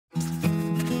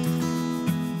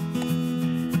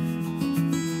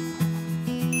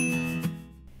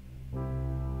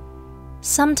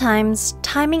Sometimes,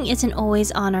 timing isn't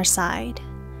always on our side.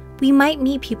 We might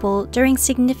meet people during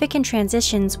significant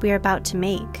transitions we are about to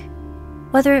make.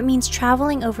 Whether it means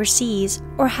traveling overseas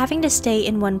or having to stay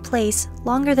in one place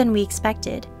longer than we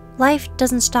expected, life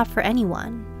doesn't stop for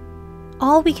anyone.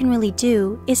 All we can really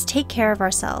do is take care of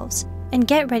ourselves and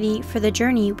get ready for the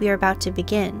journey we are about to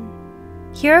begin.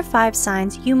 Here are 5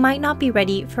 signs you might not be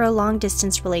ready for a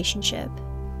long-distance relationship.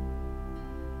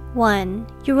 1.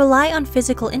 You rely on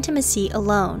physical intimacy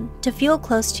alone to feel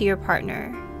close to your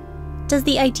partner. Does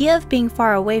the idea of being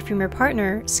far away from your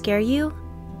partner scare you?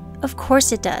 Of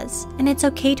course it does, and it's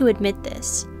okay to admit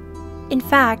this. In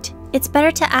fact, it's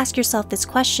better to ask yourself this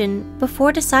question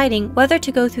before deciding whether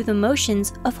to go through the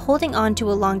motions of holding on to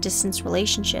a long-distance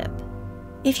relationship.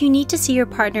 If you need to see your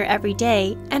partner every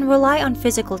day and rely on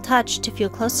physical touch to feel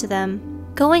close to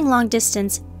them, going long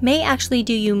distance may actually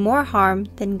do you more harm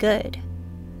than good.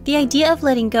 The idea of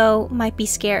letting go might be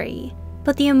scary,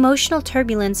 but the emotional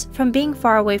turbulence from being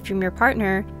far away from your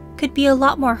partner could be a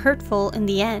lot more hurtful in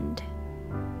the end.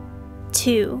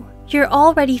 2. You're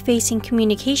already facing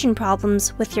communication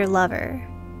problems with your lover.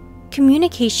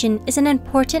 Communication is an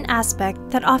important aspect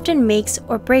that often makes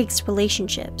or breaks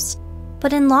relationships,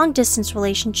 but in long-distance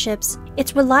relationships,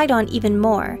 it's relied on even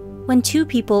more when 2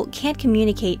 people can't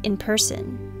communicate in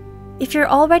person. If you're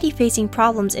already facing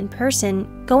problems in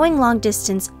person, going long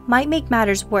distance might make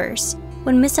matters worse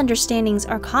when misunderstandings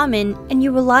are common and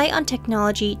you rely on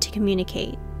technology to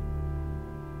communicate.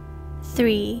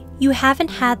 3. You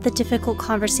haven't had the difficult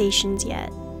conversations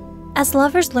yet. As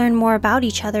lovers learn more about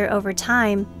each other over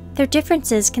time, their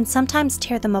differences can sometimes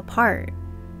tear them apart.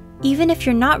 Even if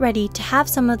you're not ready to have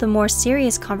some of the more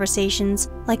serious conversations,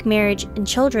 like marriage and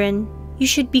children, you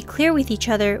should be clear with each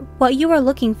other what you are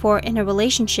looking for in a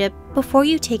relationship before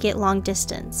you take it long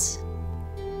distance.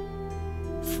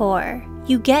 4.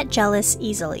 You get jealous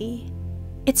easily.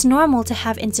 It's normal to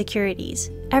have insecurities.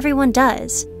 Everyone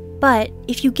does. But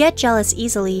if you get jealous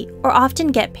easily or often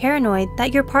get paranoid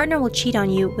that your partner will cheat on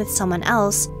you with someone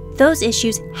else, those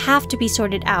issues have to be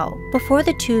sorted out before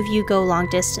the 2 of you go long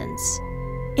distance.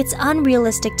 It's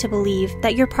unrealistic to believe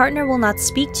that your partner will not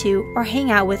speak to or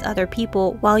hang out with other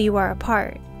people while you are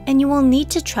apart, and you will need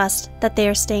to trust that they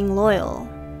are staying loyal.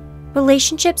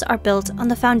 Relationships are built on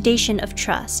the foundation of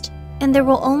trust, and there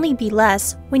will only be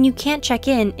less when you can't check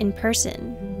in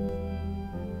person.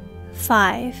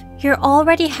 5. You're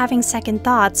already having second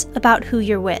thoughts about who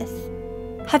you're with.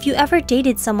 Have you ever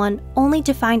dated someone only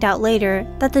to find out later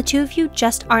that the 2 of you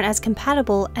just aren't as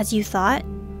compatible as you thought?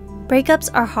 Breakups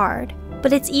are hard,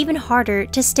 but it's even harder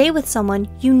to stay with someone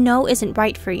you know isn't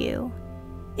right for you.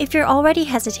 If you're already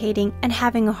hesitating and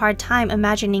having a hard time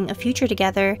imagining a future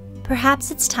together,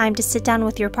 perhaps it's time to sit down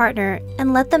with your partner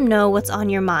and let them know what's on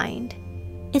your mind.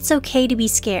 It's okay to be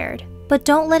scared, but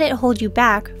don't let it hold you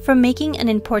back from making an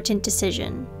important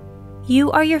decision.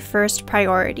 You are your first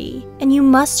priority, and you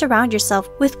must surround yourself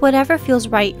with whatever feels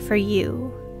right for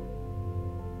you.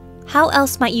 How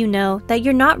else might you know that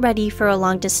you're not ready for a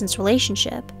long-distance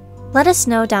relationship? Let us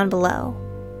know down below.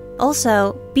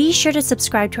 Also, be sure to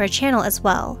subscribe to our channel as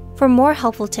well for more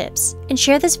helpful tips and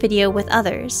share this video with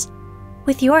others.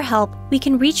 With your help, we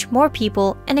can reach more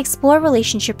people and explore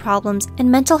relationship problems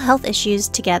and mental health issues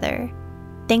together.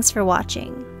 Thanks for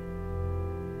watching.